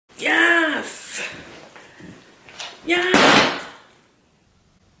Yeah.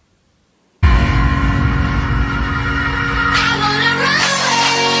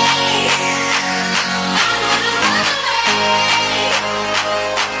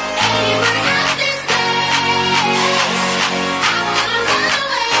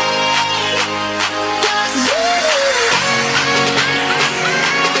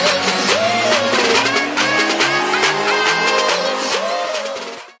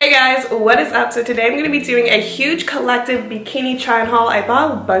 What is up? So today I'm going to be doing a huge collective bikini try on haul. I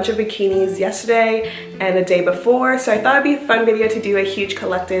bought a bunch of bikinis yesterday and the day before, so I thought it'd be a fun video to do a huge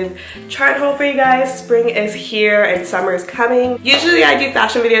collective try on haul for you guys. Spring is here and summer is coming. Usually I do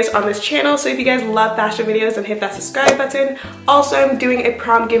fashion videos on this channel, so if you guys love fashion videos, then hit that subscribe button. Also, I'm doing a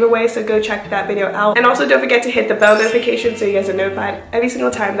prom giveaway, so go check that video out. And also don't forget to hit the bell notification so you guys are notified every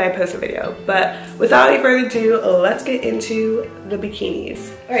single time that I post a video. But without any further ado, let's get into the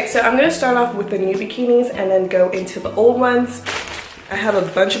bikinis. Alright, so I'm going to start off with the new bikinis and then go into the old ones. I have a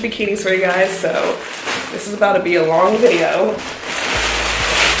bunch of bikinis for you guys, so this is about to be a long video.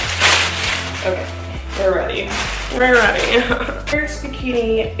 Okay, we're ready. We're ready. First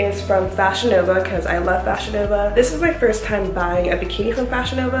bikini is from FashionNova because I love FashionNova. This is my first time buying a bikini from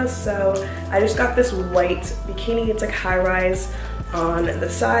FashionNova, so I just got this white bikini. It's like high-rise on the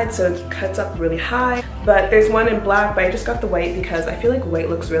side, so it cuts up really high. But there's one in black, but I just got the white because I feel like white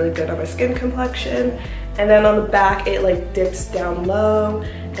looks really good on my skin complexion. And then on the back, it like dips down low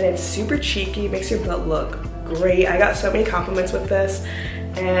and it's super cheeky, makes your butt look great. I got so many compliments with this.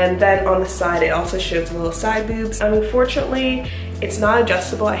 And then on the side, it also shows little side boobs. Unfortunately, it's not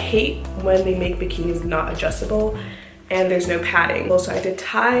adjustable. I hate when they make bikinis not adjustable and there's no padding. Also, I did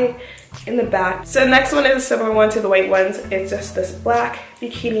tie in the back. So the next one is a similar one to the white ones. It's just this black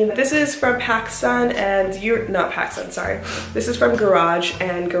bikini. This is from PacSun and not PacSun, sorry. This is from Garage,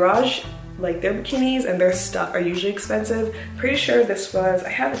 and Garage, like their bikinis and their stuff are usually expensive. Pretty sure this was, I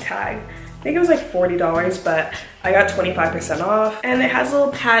have a tag. I think it was like $40, but I got 25% off. And it has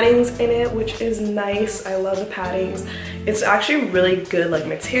little paddings in it, which is nice. I love the paddings. It's actually really good like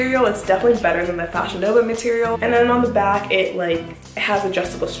material. It's definitely better than the FashionNova material. And then on the back, it has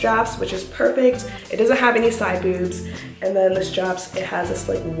adjustable straps, which is perfect. It doesn't have any side boobs. And then the straps, it has this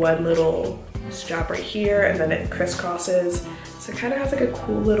like one little strap right here, and then it crisscrosses. So it kind of has like a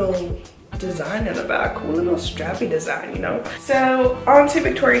cool little design in the back, cool little strappy design, you know. So on to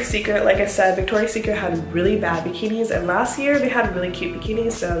Victoria's Secret. Like I said, Victoria's Secret had really bad bikinis, and last year they had really cute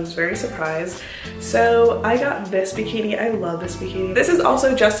bikinis, so I was very surprised. So I got this bikini. I love this bikini. This is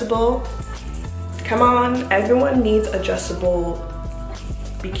also adjustable. Come on, everyone needs adjustable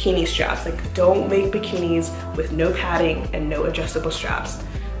bikini straps. Like, don't make bikinis with no padding and no adjustable straps.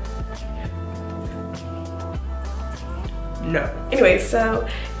 No. Anyway, so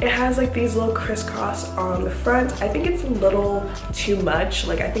it has like these little crisscross on the front. I think it's a little too much.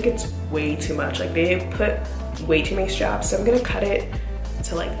 Like, I think it's way too much. Like, they put way too many straps, so I'm gonna cut it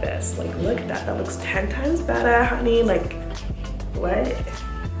to like this. Like, look at that. That looks 10 times better, honey. Like, what?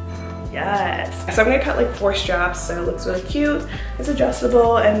 Yes. So I'm gonna cut like 4 straps, so it looks really cute. It's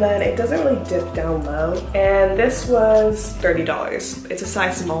adjustable, and then it doesn't really dip down low. And this was $30. It's a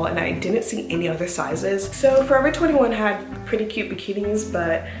size small, and I didn't see any other sizes. So Forever 21 had pretty cute bikinis,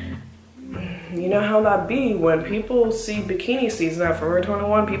 but you know how that be when people see bikini season at Forever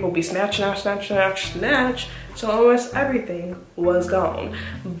 21, people be snatch, snatch, snatch, snatch, snatch. So almost everything was gone.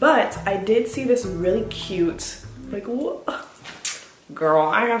 But I did see this really cute, like, what? Girl,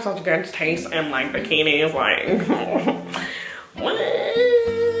 I have such good taste in like bikinis, like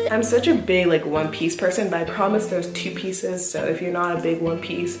what? I'm such a big like one piece person, but I promise there's 2 pieces, so if you're not a big one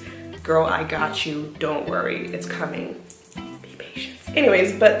piece, girl, I got you, don't worry, it's coming. Be patient.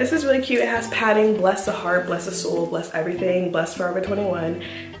 Anyways, but this is really cute. It has padding. Bless the heart, bless the soul, bless everything, bless Forever 21.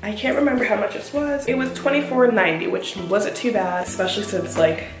 I can't remember how much this was. It was $24.90, which wasn't too bad, especially since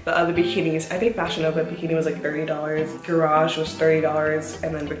like the other bikinis. I think FashionNova bikini was like $30, Garage was $30,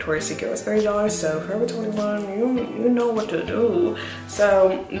 and then Victoria's Secret was $30. So Forever 21, you know what to do.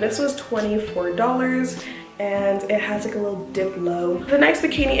 So this was $24. And it has like a little dip low. The next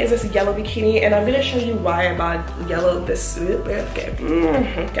bikini is this yellow bikini, and I'm gonna show you why I bought yellow this. Okay,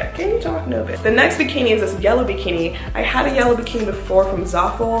 can you talk? No. The next bikini is this yellow bikini. I had a yellow bikini before from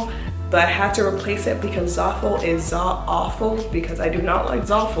Zaful, but I had to replace it because Zaful is awful, because I do not like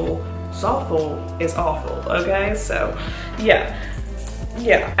Zaful. Zaful is awful, okay? So, yeah.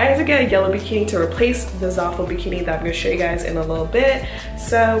 I had to get a yellow bikini to replace the Zaful bikini that I'm gonna show you guys in a little bit.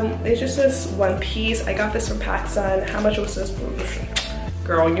 So it's just this one piece. I got this from PacSun. How much was this?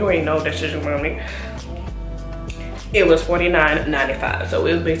 Girl, you ain't know this is money. it was $49.95, so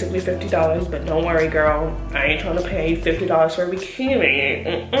it was basically $50. But don't worry, girl, I ain't trying to pay $50 for a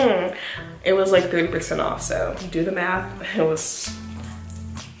bikini. It was like 30% off, so do the math. It was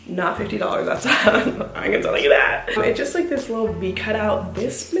not $50 that time. I can tell you that. It's just like this little V cutout.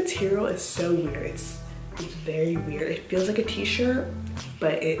 This material is so weird. It's very weird. It feels like a t-shirt,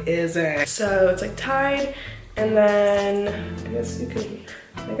 but it isn't. So it's like tied, and then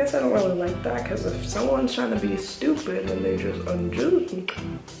I guess I don't really like that, because if someone's trying to be stupid and they just undo,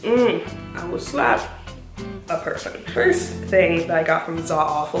 I will slap a person. First thing that I got from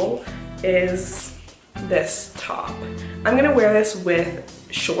Zaful is this top. I'm gonna wear this with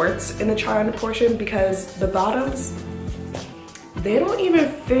shorts in the try on portion, because the bottoms, they don't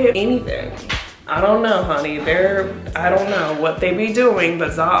even fit anything. I don't know, honey. I don't know what they be doing,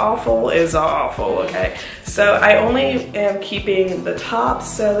 but Zaful is Zaful, okay? So I only am keeping the top.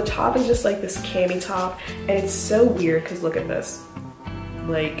 So the top is just like this cami top, and it's so weird because look at this.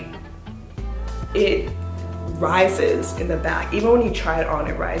 Like, it rises in the back. Even when you try it on,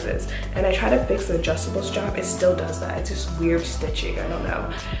 it rises. And I try to fix the adjustable strap, it still does that. It's just weird stitching, I don't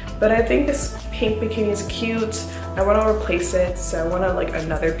know. But I think this pink bikini is cute. I want to replace it, so I want to like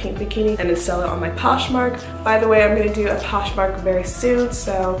another pink bikini and then sell it on my Poshmark. By the way, I'm going to do a Poshmark very soon,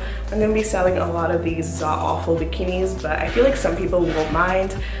 so I'm going to be selling a lot of these Zaful bikinis, but I feel like some people won't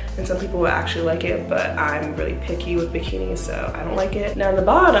mind and some people will actually like it, but I'm really picky with bikinis, so I don't like it. Now the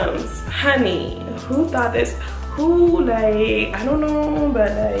bottoms, honey, who thought this? Who, like, I don't know,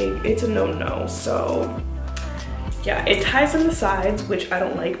 but like, it's a no-no. So yeah, it ties in the sides, which I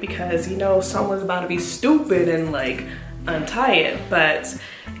don't like, because you know someone's about to be stupid and like untie it, but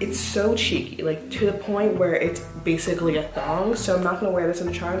it's so cheeky, like to the point where it's basically a thong. So I'm not gonna wear this in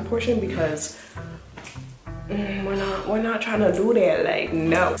the try-on portion, because we're not trying to do that, like,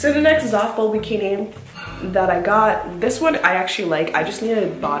 no. So the next Zaful bikini that I got, this one I actually like. I just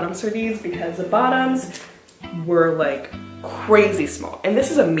needed bottoms for these because the bottoms were like crazy small, and this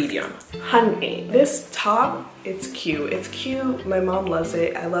is a medium, honey. This top, it's cute. It's cute. My mom loves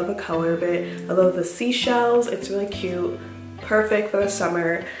it. I love the color of it. I love the seashells. It's really cute. Perfect for the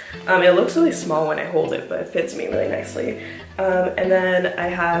summer. It looks really small when I hold it, but it fits me really nicely. And then I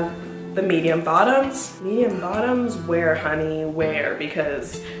have the medium bottoms. Medium bottoms, where, honey, where?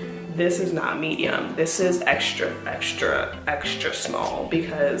 Because this is not medium. This is extra, extra, extra small,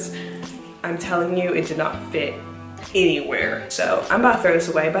 because I'm telling you, it did not fit anywhere. So I'm about to throw this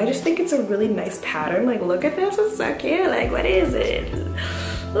away, but I just think it's a really nice pattern. Like, look at this, it's so cute. Like, what is it?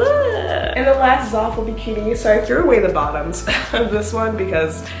 And the last Zaful bikini, so I threw away the bottoms of this one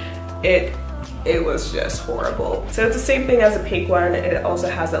because it was just horrible. So it's the same thing as the pink one. It also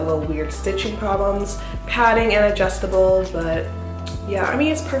has that little weird stitching problems, padding and adjustable, but yeah, I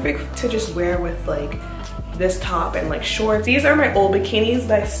mean, it's perfect to just wear with like this top and like shorts. These are my old bikinis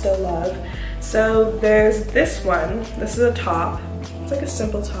that I still love. So there's this one. This is a top. It's like a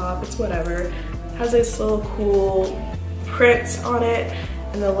simple top. It's whatever. It has this little cool print on it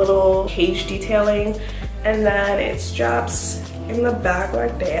and the little cage detailing. And then it straps in the back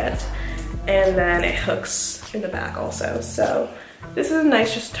like that. And then it hooks in the back also. So this is a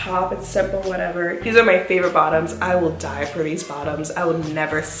nice just top. It's simple, whatever. These are my favorite bottoms. I will die for these bottoms. I would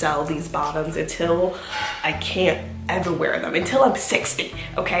never sell these bottoms until I can't ever wear them, until I'm 60,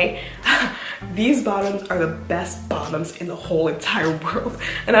 okay? These bottoms are the best bottoms in the whole entire world.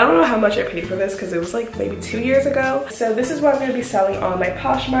 And I don't know how much I paid for this because it was like maybe 2 years ago. So this is what I'm gonna be selling on my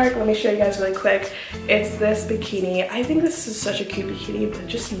Poshmark. Let me show you guys really quick. It's this bikini. I think this is such a cute bikini, but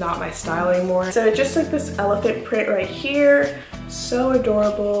just not my style anymore. So it just like this elephant print right here. So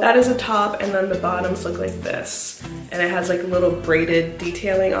adorable. That is a top, and then the bottoms look like this. And it has like a little braided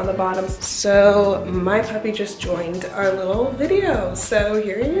detailing on the bottoms. So my puppy just joined our little video. So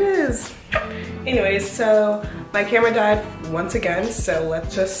here he is. Anyways, so my camera died once again, so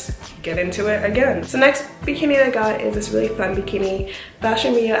let's just get into it again. So next bikini that I got is this really fun bikini.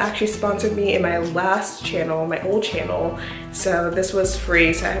 FashionNova actually sponsored me in my last channel, my old channel. So this was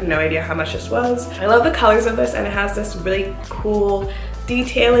free, so I have no idea how much this was. I love the colors of this, and it has this really cool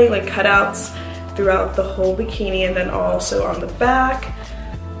detailing, like cutouts throughout the whole bikini, and then also on the back.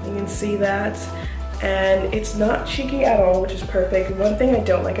 You can see that. And it's not cheeky at all, which is perfect. One thing I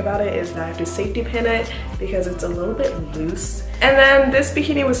don't like about it is that I have to safety pin it because it's a little bit loose. And then this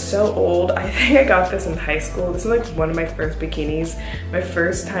bikini was so old. I think I got this in high school. This is like one of my first bikinis. My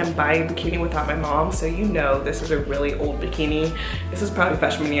first time buying a bikini without my mom. So you know this is a really old bikini. This is probably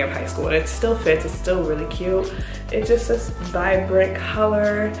freshman year of high school, and it still fits. It's still really cute. It's just this vibrant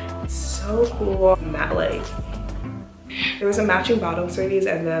color. It's so cool. Matte leg. There was a matching bottoms for these,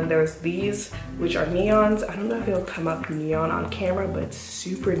 and then there's these, which are neons. I don't know if it'll come up neon on camera, but it's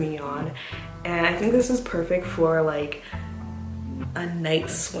super neon. And I think this is perfect for like a night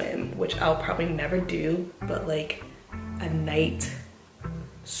swim, which I'll probably never do, but like a night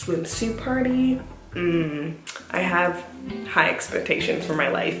swimsuit party. I have high expectations for my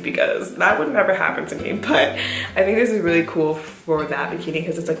life because that would never happen to me, but I think this is really cool for that bikini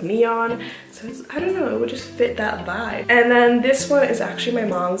because it's like neon, so it's, I don't know, it would just fit that vibe. And then this one is actually my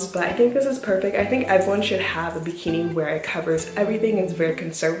mom's, but I think this is perfect. I think everyone should have a bikini where it covers everything and it's very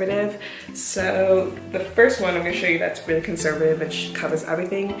conservative. So the first one I'm going to show you that's really conservative and covers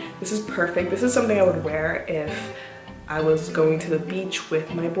everything. This is perfect. This is something I would wear if I was going to the beach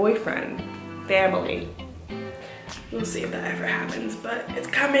with my boyfriend. Family. We'll see if that ever happens, but it's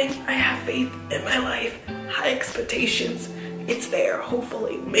coming. I have faith in my life. High expectations. It's there,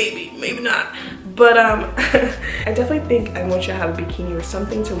 hopefully. Maybe, maybe not. But I definitely think everyone should have a bikini or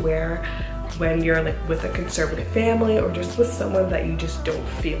something to wear when you're like with a conservative family or just with someone that you just don't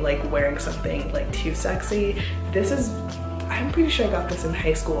feel like wearing something like too sexy. This is, I'm pretty sure I got this in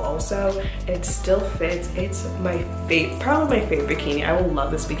high school also, and it still fits. It's my favorite, probably my favorite bikini. I will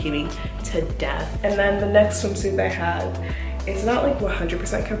love this bikini to death. And then the next swimsuit I have, it's not like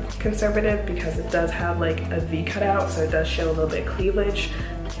 100% conservative because it does have like a V cutout, so it does show a little bit of cleavage,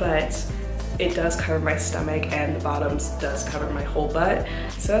 but it does cover my stomach and the bottoms does cover my whole butt,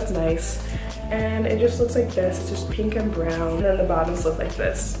 so that's nice. And it just looks like this. It's just pink and brown, and then the bottoms look like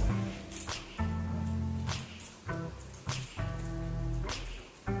this.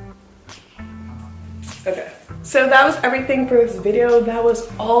 Okay, so that was everything for this video. That was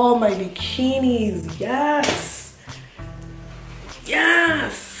all my bikinis. Yes,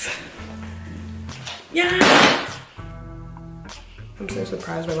 yes, yes. I'm so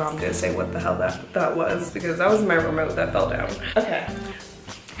surprised my mom didn't say what the hell that was, because that was my remote that fell down. Okay.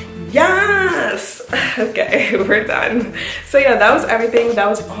 Yes! Okay, we're done. So yeah, that was everything. That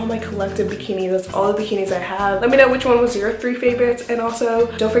was all my collective bikinis. That's all the bikinis I have. Let me know which one was your 3 favorites, and also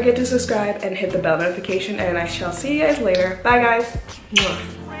don't forget to subscribe and hit the bell notification, and I shall see you guys later. Bye guys.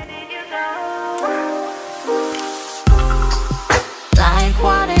 Mwah.